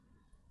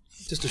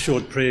Just a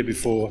short prayer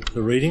before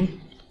the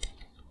reading.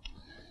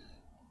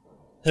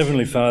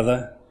 Heavenly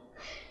Father,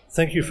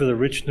 thank you for the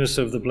richness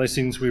of the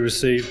blessings we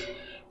receive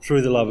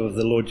through the love of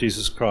the Lord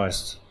Jesus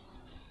Christ.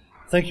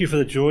 Thank you for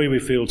the joy we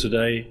feel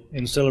today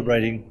in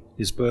celebrating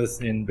his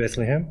birth in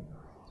Bethlehem.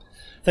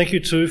 Thank you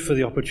too for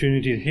the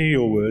opportunity to hear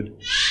your word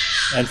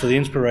and for the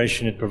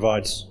inspiration it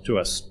provides to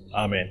us.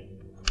 Amen.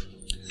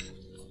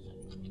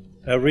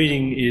 Our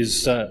reading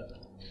is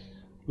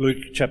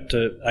Luke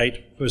chapter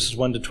 8, verses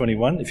 1 to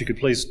 21. If you could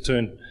please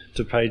turn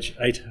to page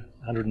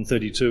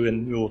 832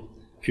 in your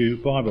Pew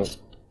Bible.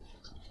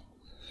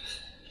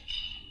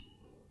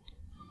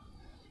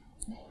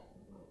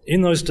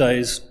 In those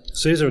days,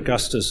 Caesar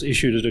Augustus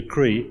issued a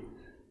decree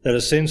that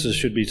a census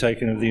should be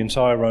taken of the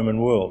entire Roman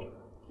world.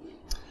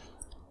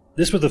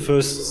 This was the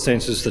first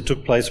census that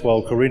took place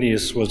while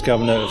Quirinius was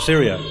governor of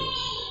Syria,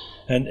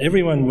 and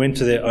everyone went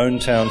to their own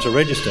town to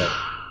register.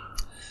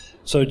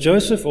 So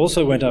Joseph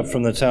also went up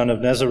from the town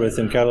of Nazareth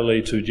in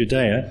Galilee to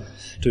Judea,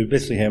 to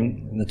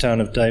Bethlehem in the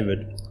town of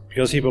David,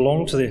 because he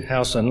belonged to the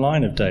house and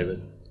line of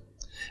David.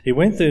 He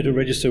went there to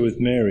register with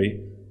Mary,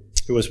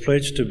 who was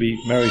pledged to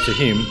be married to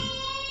him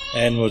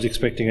and was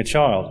expecting a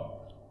child.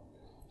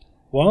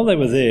 While they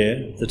were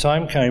there, the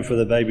time came for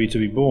the baby to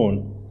be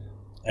born,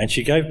 and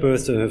she gave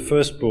birth to her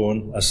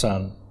firstborn, a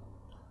son.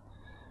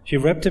 She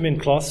wrapped him in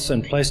cloths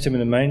and placed him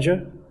in a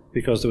manger,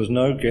 because there was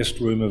no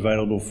guest room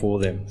available for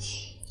them.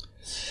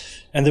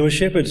 And there were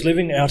shepherds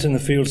living out in the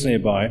fields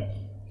nearby,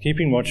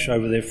 keeping watch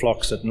over their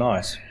flocks at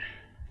night.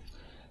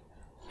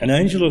 An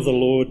angel of the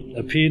Lord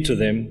appeared to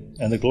them,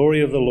 and the glory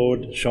of the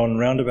Lord shone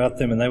round about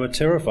them, and they were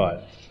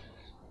terrified.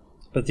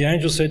 But the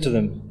angel said to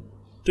them,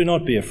 "Do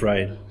not be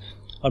afraid.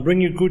 I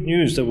bring you good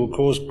news that will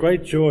cause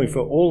great joy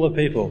for all the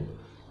people.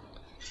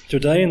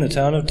 Today in the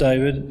town of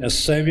David, a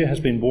Saviour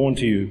has been born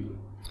to you.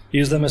 He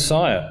is the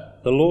Messiah,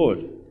 the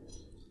Lord.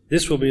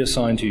 This will be a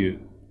sign to you.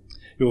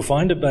 You will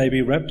find a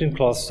baby wrapped in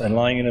cloths and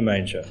lying in a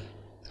manger."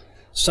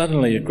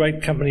 Suddenly a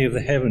great company of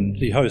the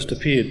heavenly host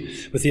appeared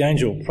with the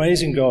angel,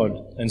 praising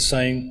God and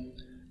saying,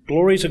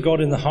 "Glory to God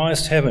in the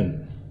highest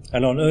heaven,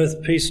 and on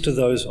earth peace to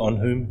those on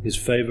whom his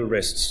favour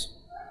rests."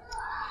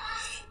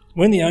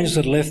 When the angels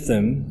had left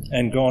them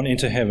and gone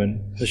into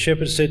heaven, the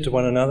shepherds said to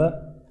one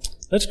another,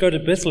 "Let's go to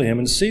Bethlehem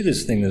and see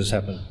this thing that has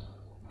happened,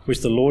 which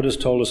the Lord has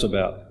told us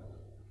about."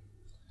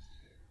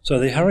 So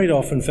they hurried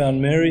off and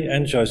found Mary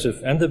and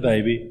Joseph and the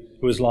baby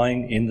who was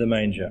lying in the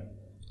manger.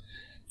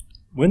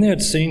 When they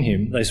had seen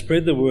him, they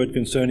spread the word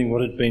concerning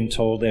what had been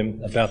told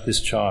them about this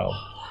child,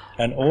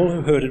 and all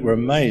who heard it were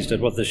amazed at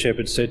what the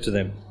shepherds said to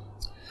them.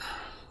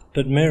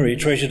 But Mary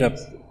treasured up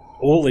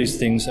all these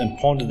things and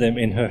pondered them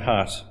in her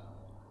heart.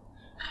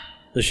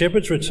 The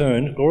shepherds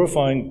returned,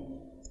 glorifying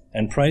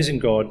and praising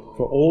God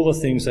for all the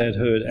things they had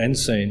heard and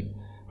seen,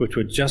 which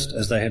were just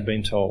as they had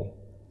been told.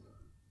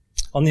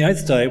 On the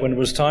 8th day, when it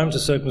was time to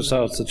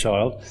circumcise the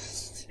child,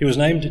 he was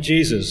named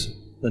Jesus,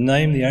 the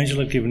name the angel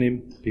had given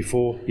him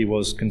before he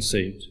was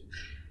conceived.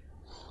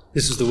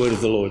 This is the word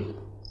of the Lord.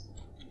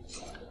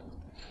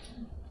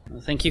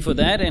 Thank you for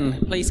that,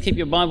 and please keep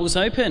your Bibles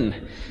open.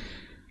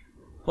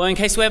 Well, in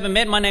case we haven't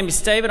met, my name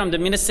is David. I'm the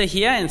minister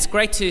here, and it's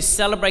great to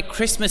celebrate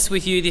Christmas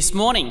with you this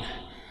morning.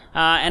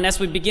 And as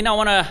we begin, I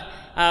want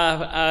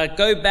to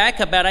go back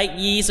about 8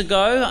 years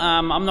ago.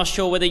 I'm not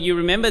sure whether you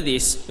remember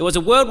this. It was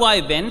a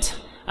worldwide event.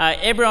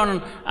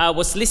 Everyone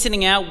was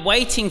listening out,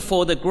 waiting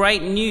for the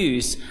great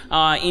news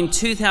in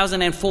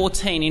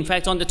 2014. In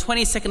fact, on the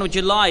 22nd of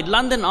July,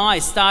 London Eye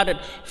started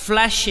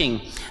flashing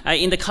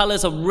in the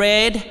colours of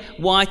red,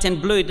 white and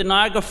blue. The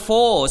Niagara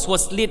Falls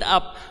was lit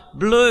up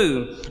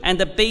blue, and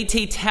the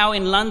BT Tower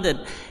in London,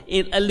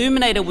 it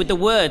illuminated with the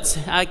words.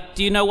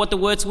 Do you know what the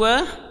words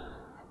were?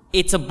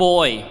 "It's a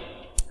boy."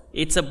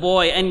 It's a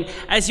boy. And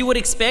as you would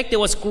expect, there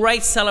was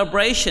great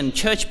celebration.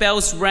 Church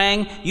bells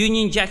rang,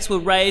 Union Jacks were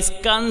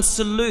raised, gun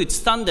salutes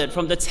thundered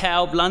from the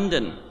Tower of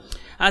London.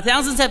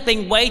 Thousands have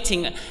been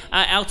waiting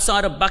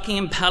outside of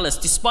Buckingham Palace.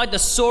 Despite the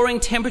soaring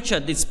temperature,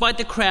 despite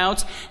the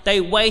crowds,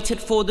 they waited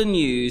for the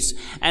news.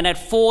 And at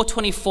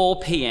 4:24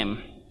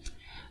 p.m.,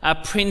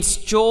 Prince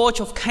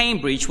George of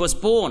Cambridge was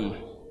born.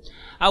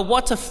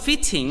 What a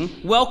fitting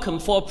welcome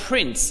for a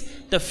prince,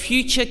 the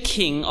future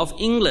King of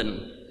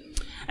England.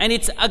 And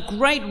it's a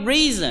great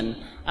reason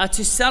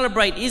to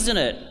celebrate, isn't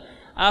it?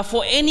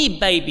 For any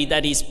baby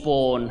that is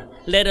born,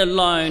 let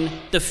alone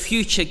the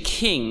future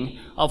King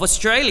of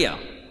Australia.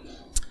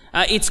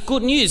 It's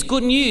good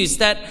news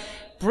that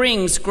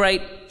brings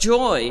great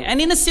joy.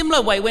 And in a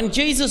similar way, when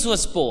Jesus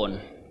was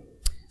born,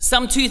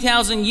 some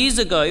 2,000 years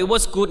ago, it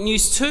was good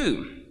news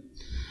too.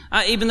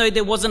 Even though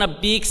there wasn't a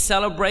big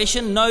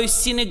celebration, no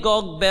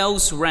synagogue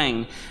bells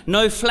rang,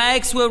 no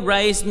flags were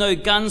raised, no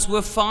guns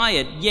were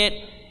fired, yet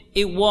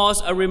it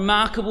was a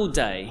remarkable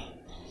day,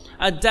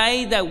 a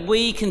day that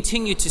we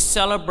continue to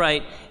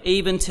celebrate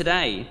even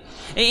today.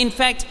 In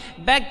fact,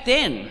 back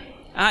then,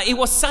 it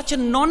was such a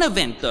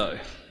non-event though,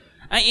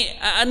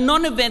 a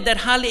non-event that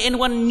hardly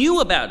anyone knew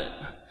about it.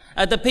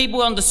 The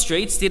people on the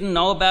streets didn't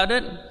know about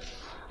it.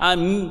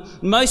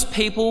 Most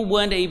people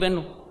weren't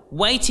even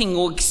waiting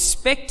or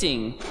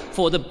expecting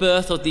for the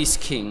birth of this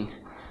king.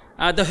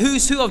 The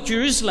who's who of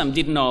Jerusalem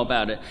didn't know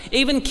about it.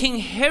 Even King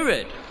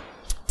Herod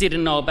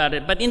didn't know about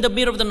it. But in the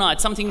middle of the night,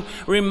 something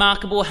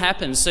remarkable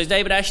happens. So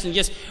David Ashton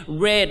just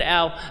read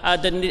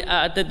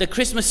the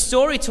Christmas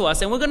story to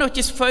us, and we're going to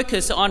just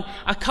focus on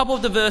a couple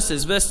of the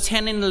verses, verse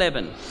 10 and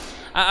 11.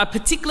 A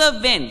particular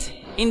event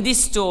in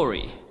this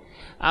story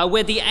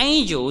where the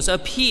angels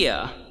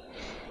appear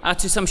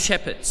to some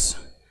shepherds.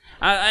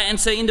 And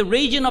so in the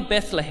region of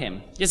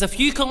Bethlehem, just a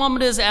few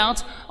kilometers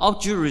out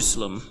of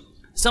Jerusalem,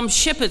 some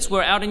shepherds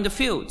were out in the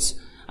fields,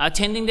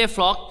 tending their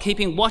flock,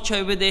 keeping watch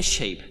over their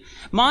sheep,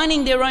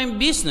 minding their own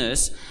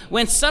business,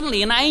 when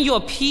suddenly an angel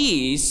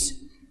appears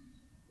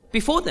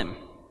before them.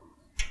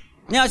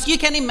 Now, as you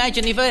can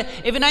imagine, if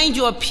an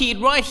angel appeared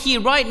right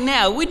here, right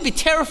now, we'd be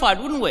terrified,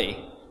 wouldn't we?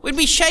 We'd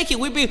be shaking.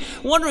 We'd be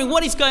wondering,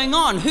 what is going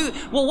on?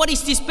 What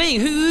is this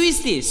being? Who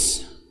is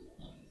this?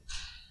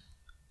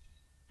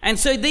 And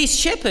so these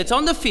shepherds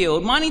on the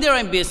field, minding their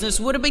own business,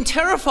 would have been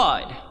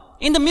terrified.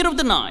 In the middle of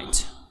the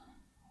night,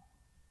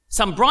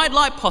 some bright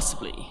light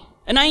possibly,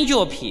 an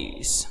angel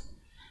appears.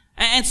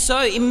 And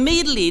so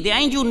immediately the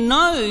angel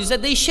knows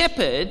that these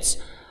shepherds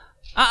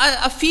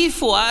are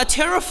fearful, are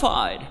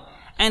terrified.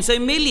 And so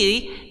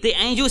immediately the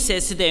angel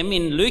says to them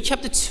in Luke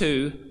chapter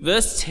 2,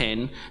 verse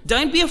 10,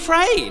 don't be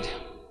afraid.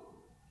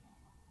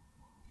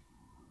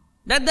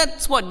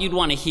 That's what you'd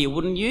want to hear,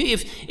 wouldn't you?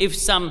 If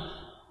some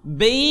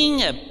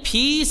being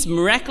appears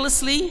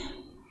miraculously,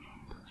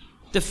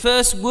 the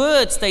first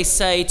words they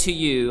say to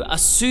you are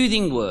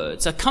soothing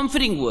words, are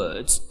comforting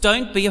words.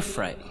 Don't be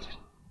afraid.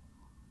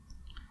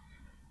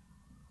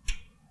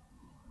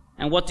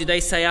 And what do they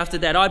say after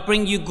that? I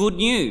bring you good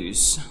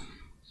news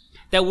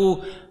that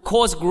will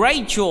cause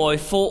great joy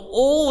for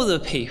all the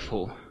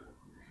people.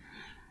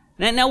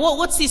 Now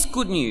what's this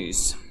good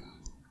news?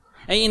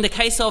 In the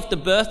case of the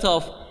birth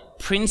of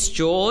Prince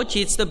George,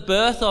 it's the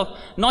birth of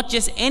not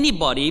just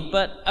anybody,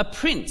 but a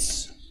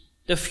prince,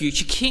 the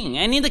future king.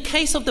 And in the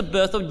case of the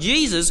birth of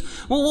Jesus,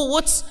 well,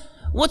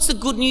 what's the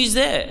good news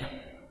there?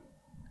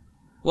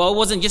 Well, it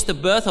wasn't just the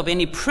birth of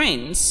any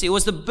prince, it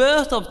was the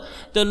birth of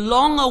the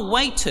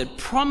long-awaited,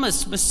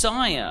 promised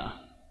Messiah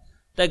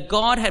that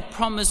God had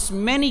promised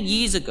many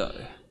years ago,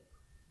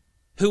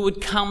 who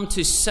would come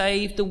to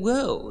save the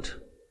world.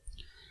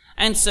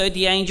 And so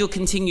the angel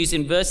continues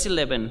in verse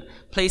 11.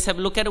 Please have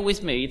a look at it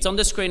with me. It's on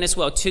the screen as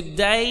well.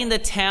 Today in the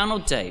town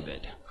of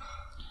David,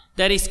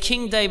 that is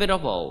King David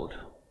of old,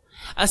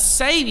 a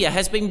Saviour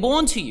has been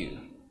born to you.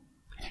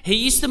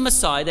 He is the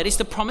Messiah, that is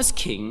the promised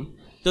King,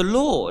 the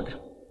Lord.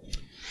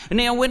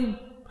 Now,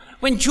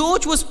 when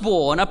George was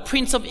born, a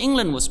Prince of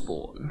England was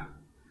born.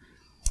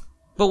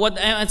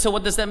 So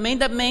what does that mean?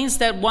 That means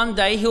that one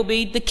day he'll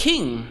be the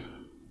King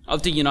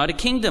of the United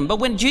Kingdom. But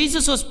when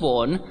Jesus was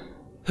born,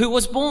 who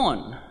was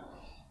born?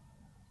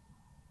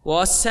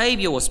 Well, a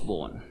Saviour was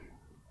born.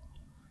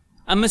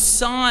 A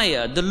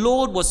Messiah, the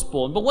Lord, was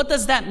born. But what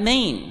does that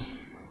mean?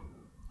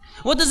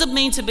 What does it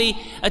mean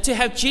to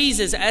have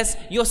Jesus as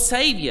your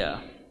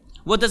Saviour?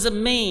 What does it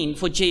mean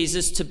for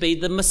Jesus to be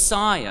the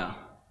Messiah?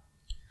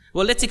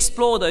 Well, let's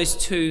explore those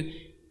two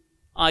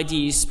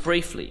ideas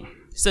briefly.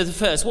 So the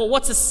first, well,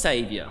 what's a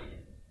Saviour?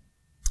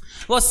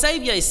 Well, a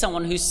Saviour is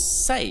someone who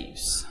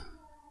saves.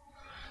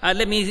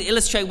 Let me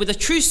illustrate with a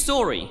true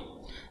story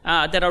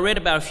that I read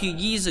about a few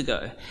years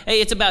ago.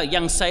 It's about a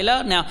young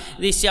sailor. Now,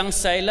 this young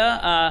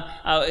sailor,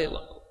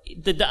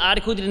 the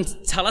article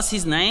didn't tell us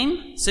his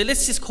name, so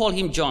let's just call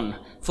him John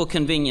for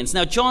convenience.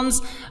 Now,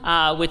 John's,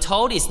 we're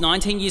told, is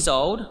 19 years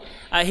old.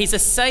 He's a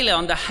sailor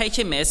on the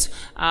HMS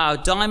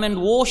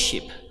Diamond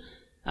warship,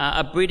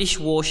 a British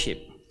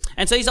warship.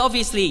 And so he's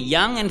obviously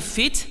young and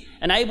fit,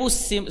 an able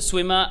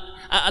swimmer,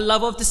 a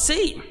lover of the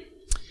sea.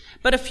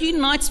 But a few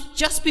nights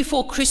just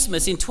before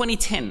Christmas in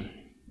 2010,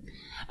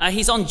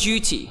 he's on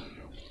duty.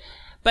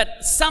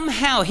 But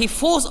somehow he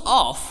falls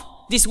off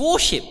this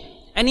warship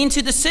and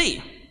into the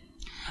sea.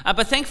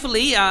 But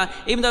thankfully,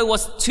 even though it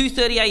was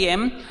 2:30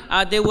 a.m.,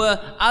 there were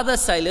other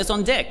sailors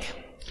on deck.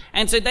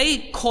 And so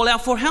they call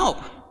out for help.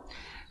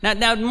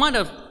 Now it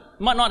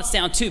might not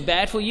sound too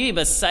bad for you,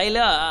 but a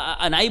sailor,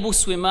 an able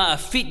swimmer, a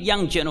fit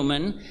young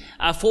gentleman,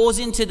 falls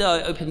into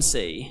the open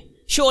sea.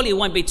 Surely it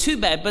won't be too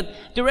bad, but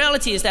the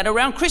reality is that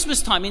around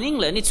Christmas time in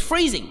England, it's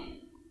freezing.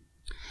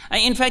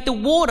 In fact, the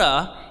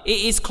water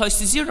is close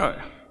to zero.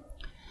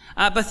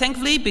 But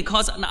thankfully,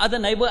 because other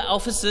naval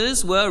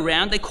officers were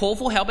around, they called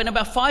for help, and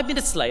about 5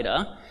 minutes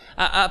later,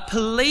 a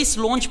police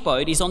launch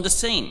boat is on the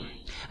scene.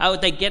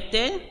 They get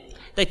there,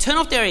 they turn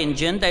off their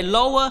engine, they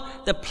lower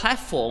the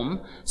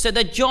platform so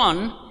that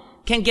John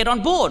can get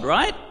on board,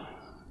 right?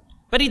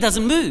 But he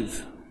doesn't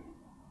move.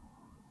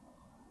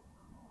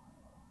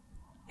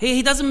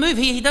 He doesn't move.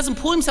 He doesn't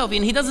pull himself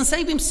in. He doesn't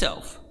save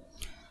himself.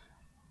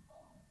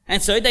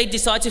 And so they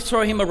decide to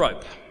throw him a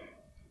rope.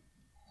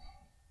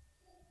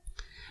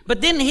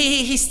 But then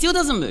he still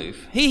doesn't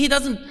move. He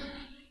doesn't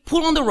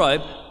pull on the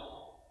rope.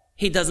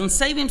 He doesn't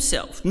save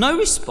himself. No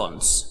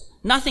response.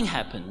 Nothing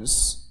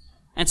happens.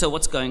 And so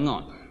what's going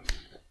on?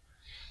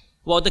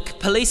 Well, the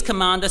police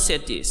commander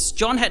said this: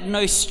 John had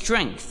no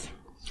strength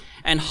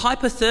and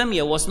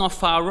hypothermia was not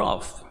far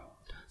off,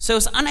 so he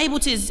was unable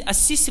to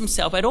assist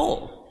himself at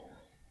all.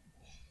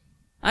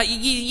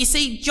 You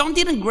see, John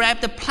didn't grab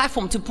the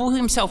platform to pull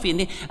himself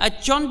in.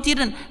 John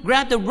didn't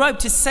grab the rope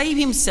to save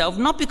himself,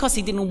 not because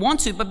he didn't want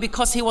to, but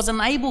because he was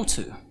unable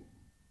to.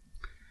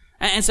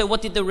 And so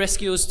what did the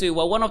rescuers do?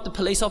 Well, one of the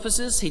police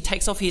officers, he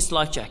takes off his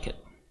life jacket.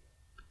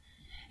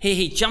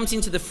 He jumps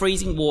into the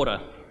freezing water.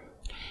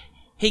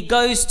 He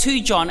goes to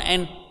John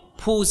and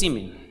pulls him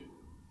in.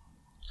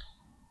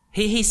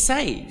 He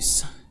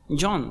saves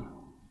John.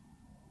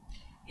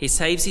 He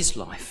saves his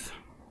life.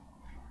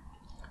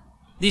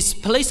 This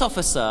police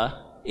officer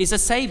is a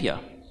savior.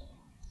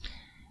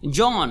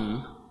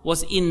 John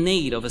was in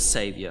need of a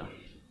savior.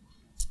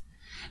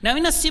 Now,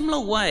 in a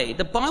similar way,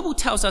 the Bible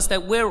tells us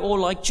that we're all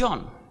like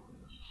John.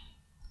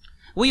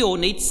 We all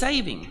need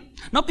saving.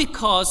 Not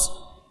because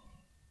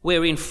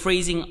we're in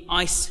freezing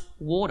ice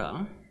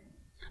water,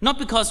 not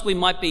because we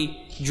might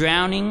be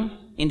drowning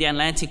in the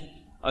Atlantic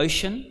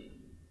Ocean.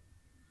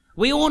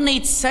 We all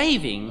need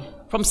saving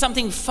from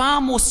something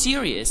far more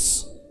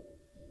serious,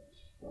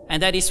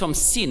 and that is from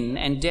sin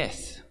and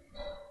death.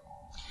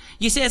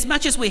 You see, as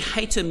much as we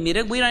hate to admit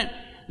it, we don't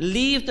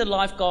live the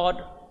life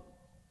God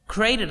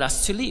created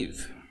us to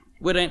live.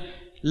 We don't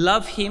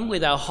love Him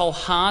with our whole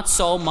heart,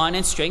 soul, mind,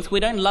 and strength. We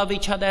don't love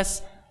each other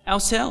as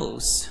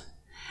ourselves.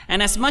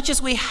 And as much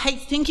as we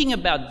hate thinking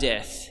about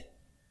death,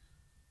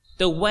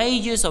 the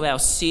wages of our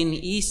sin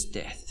is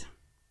death.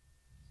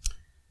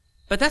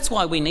 But that's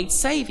why we need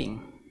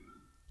saving.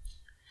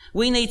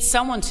 We need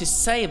someone to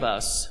save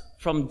us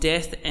from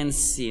death and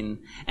sin.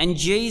 And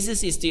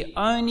Jesus is the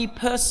only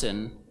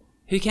person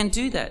who can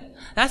do that.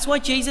 That's why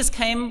Jesus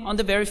came on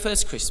the very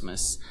first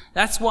Christmas.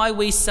 That's why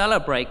we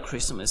celebrate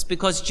Christmas,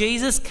 because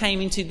Jesus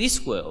came into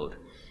this world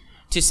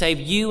to save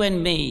you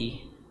and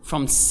me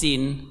from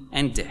sin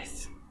and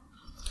death.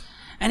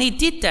 And He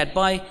did that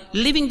by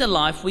living the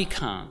life we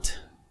can't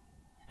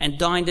and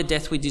dying the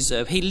death we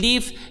deserve. He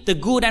lived the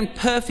good and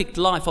perfect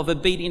life of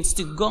obedience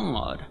to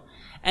God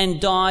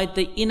and died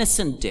the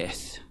innocent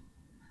death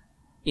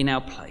in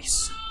our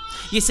place.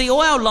 You see,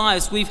 all our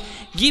lives we've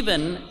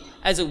given,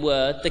 as it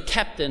were, the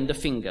captain the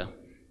finger.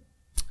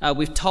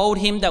 We've told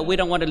him that we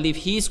don't want to live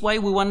his way,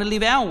 we want to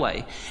live our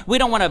way. We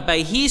don't want to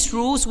obey his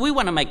rules, we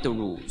want to make the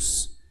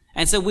rules.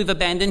 And so we've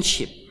abandoned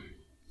ship.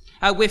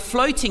 We're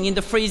floating in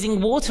the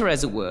freezing water,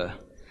 as it were,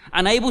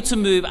 unable to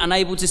move,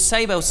 unable to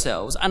save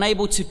ourselves,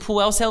 unable to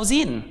pull ourselves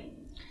in.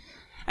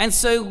 And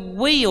so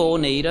we all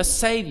need a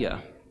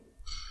saviour.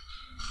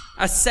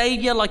 A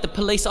saviour like the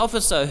police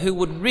officer who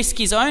would risk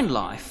his own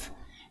life,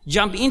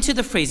 jump into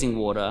the freezing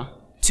water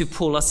to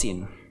pull us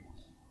in.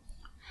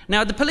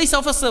 Now, the police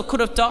officer could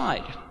have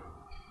died.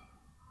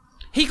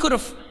 He could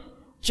have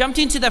jumped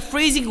into the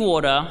freezing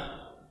water,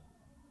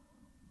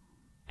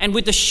 and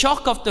with the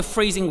shock of the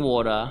freezing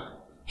water,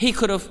 he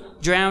could have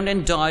drowned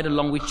and died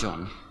along with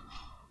John.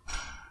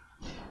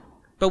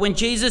 But when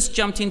Jesus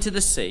jumped into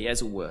the sea,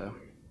 as it were,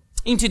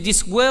 into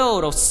this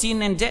world of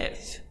sin and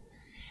death,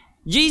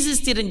 Jesus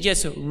didn't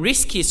just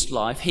risk his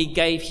life, he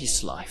gave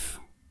his life.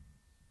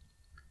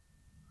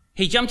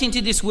 He jumped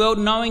into this world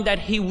knowing that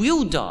he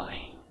will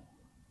die,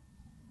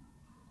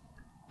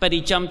 but he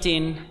jumped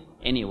in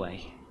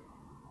anyway.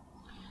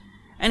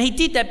 And he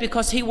did that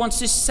because he wants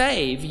to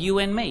save you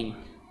and me.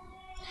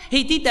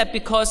 He did that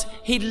because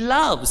he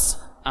loves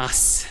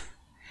us,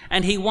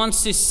 and he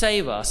wants to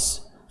save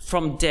us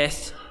from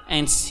death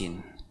and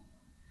sin.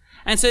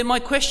 And so my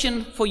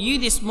question for you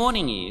this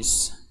morning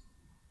is,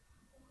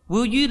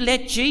 will you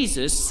let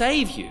Jesus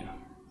save you?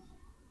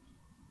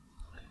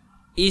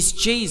 Is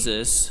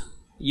Jesus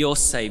your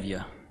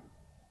Saviour?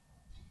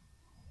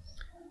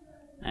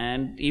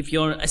 And if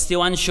you're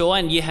still unsure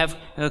and you have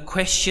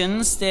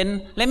questions,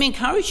 then let me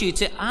encourage you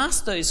to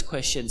ask those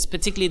questions,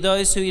 particularly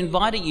those who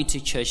invited you to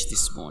church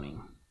this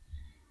morning.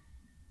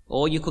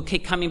 Or you could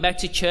keep coming back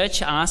to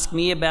church, ask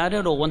me about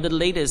it, or one of the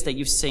leaders that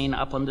you've seen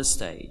up on the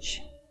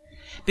stage.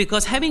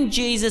 Because having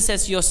Jesus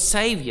as your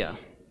Saviour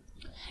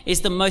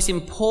is the most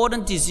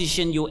important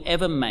decision you'll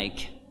ever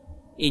make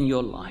in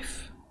your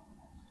life.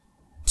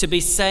 To be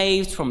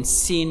saved from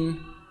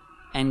sin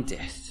and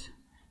death.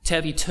 To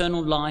have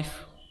eternal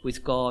life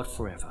with God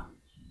forever.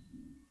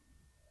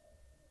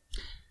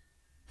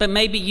 But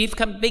maybe you've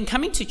been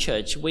coming to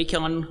church week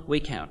on,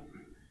 week out.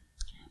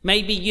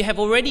 Maybe you have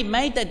already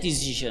made that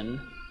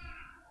decision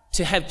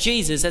to have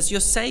Jesus as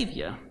your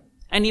Saviour.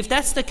 And if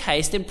that's the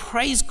case, then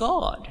praise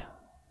God.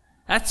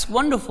 That's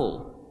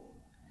wonderful.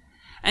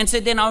 And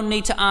so then I'll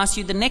need to ask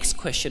you the next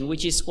question,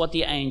 which is what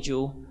the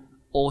angel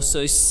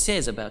also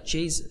says about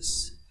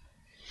Jesus.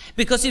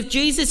 Because if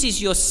Jesus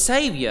is your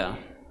Saviour,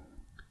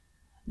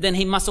 then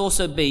he must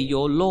also be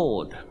your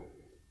Lord,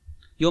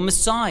 your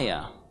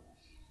Messiah,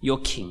 your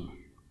King.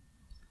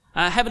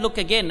 Have a look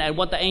again at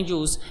what the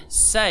angels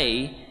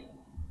say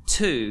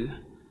to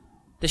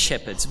the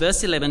shepherds.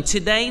 Verse 11,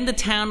 today in the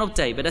town of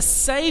David, a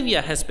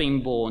Saviour has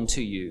been born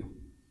to you.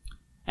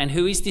 And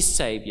who is this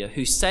Saviour?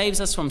 Who saves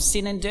us from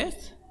sin and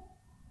death?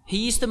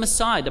 He is the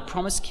Messiah, the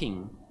promised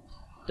King,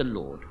 the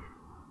Lord.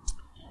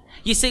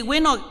 You see,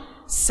 we're not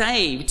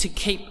saved to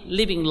keep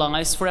living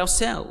lives for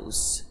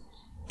ourselves,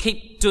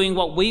 keep doing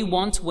what we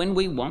want when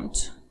we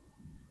want,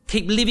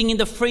 keep living in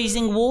the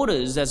freezing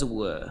waters, as it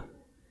were.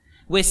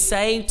 We're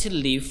saved to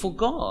live for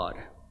God,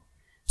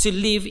 to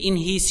live in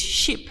his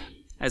ship,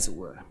 as it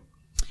were.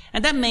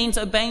 And that means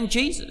obeying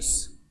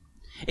Jesus.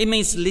 It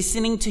means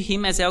listening to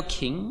him as our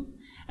King.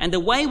 And the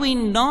way we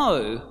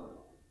know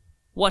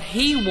what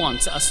he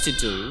wants us to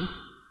do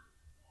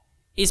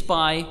is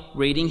by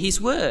reading his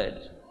word.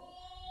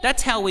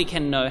 That's how we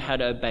can know how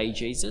to obey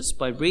Jesus,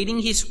 by reading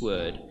his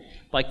word,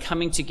 by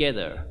coming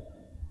together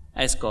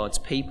as God's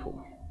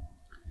people.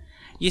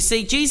 You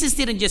see, Jesus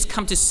didn't just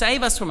come to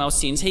save us from our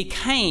sins. He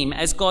came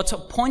as God's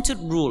appointed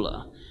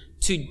ruler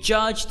to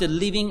judge the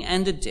living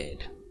and the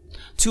dead,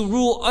 to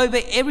rule over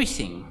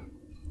everything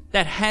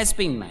that has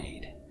been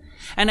made.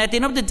 And at the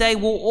end of the day,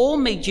 we'll all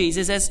meet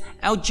Jesus as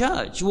our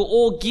judge. We'll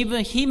all give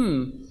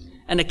him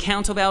an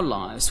account of our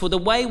lives, for the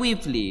way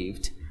we've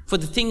lived, for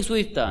the things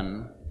we've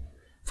done,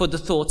 for the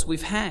thoughts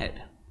we've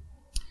had.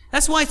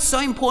 That's why it's so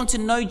important to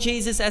know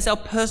Jesus as our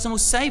personal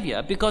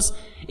Saviour, because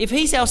if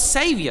he's our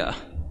Saviour,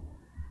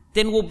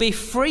 then we'll be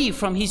free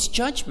from his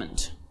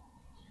judgment.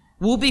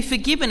 We'll be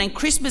forgiven, and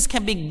Christmas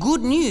can be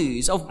good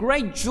news of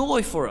great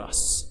joy for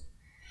us,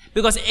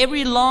 because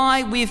every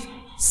lie we've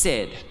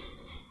said,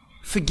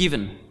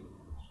 forgiven.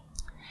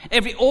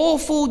 Every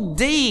awful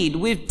deed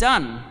we've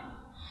done,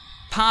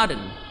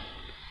 pardon.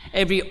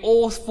 Every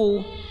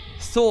awful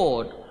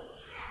thought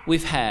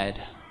we've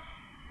had,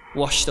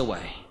 washed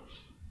away.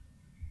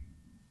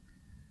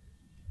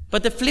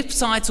 But the flip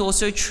side's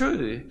also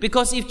true,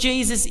 because if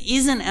Jesus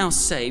isn't our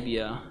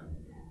Saviour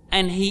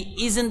and he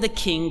isn't the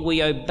King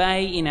we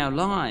obey in our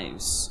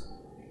lives,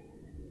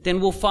 then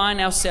we'll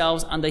find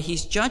ourselves under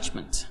his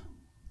judgment.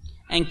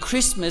 And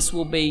Christmas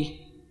will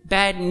be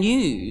bad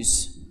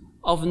news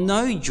of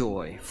no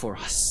joy for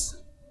us.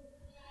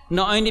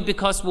 Not only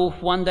because we'll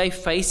one day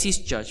face his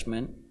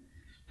judgment,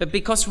 but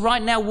because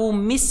right now we'll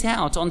miss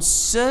out on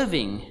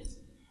serving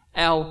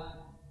our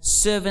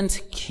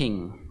servant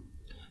King,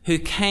 who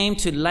came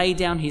to lay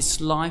down his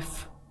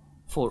life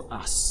for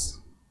us.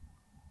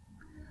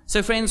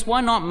 So friends,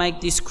 why not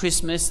make this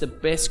Christmas the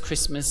best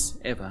Christmas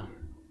ever?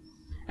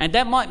 And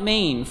that might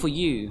mean for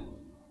you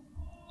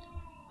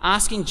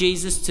asking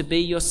Jesus to be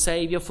your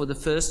Saviour for the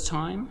first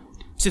time,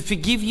 to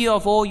forgive you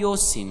of all your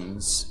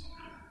sins.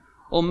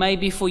 Or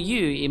maybe for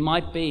you it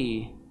might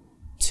be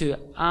to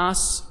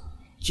ask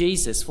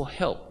Jesus for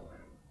help,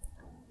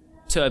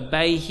 to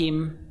obey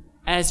him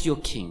as your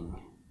King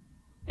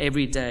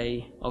every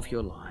day of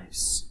your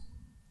lives.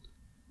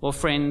 Well,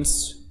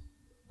 friends,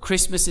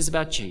 Christmas is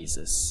about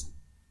Jesus,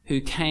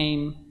 who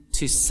came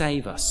to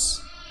save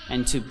us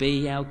and to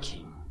be our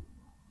King.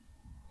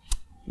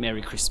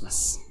 Merry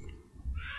Christmas.